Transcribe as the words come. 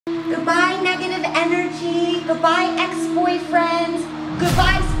Goodbye, negative energy. Goodbye, ex-boyfriends.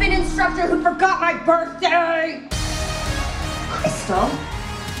 Goodbye, spin instructor who forgot my birthday. Crystal?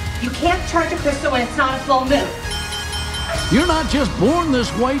 You can't charge a crystal when it's not a full moon. You're not just born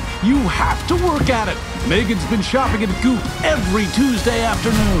this way, you have to work at it. Megan's been shopping at Goop every Tuesday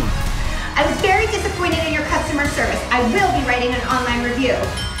afternoon. I was very disappointed in your customer service. I will be writing an online review.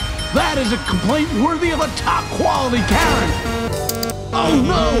 That is a complaint worthy of a top quality Karen. Oh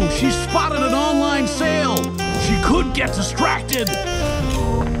no, she spotted an online sale. She could get distracted.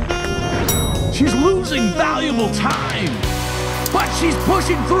 She's losing valuable time, but she's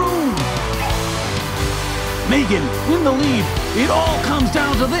pushing through. Megan in the lead. It all comes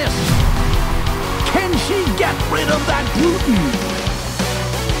down to this. Can she get rid of that gluten?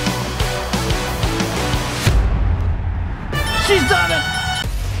 She's done it!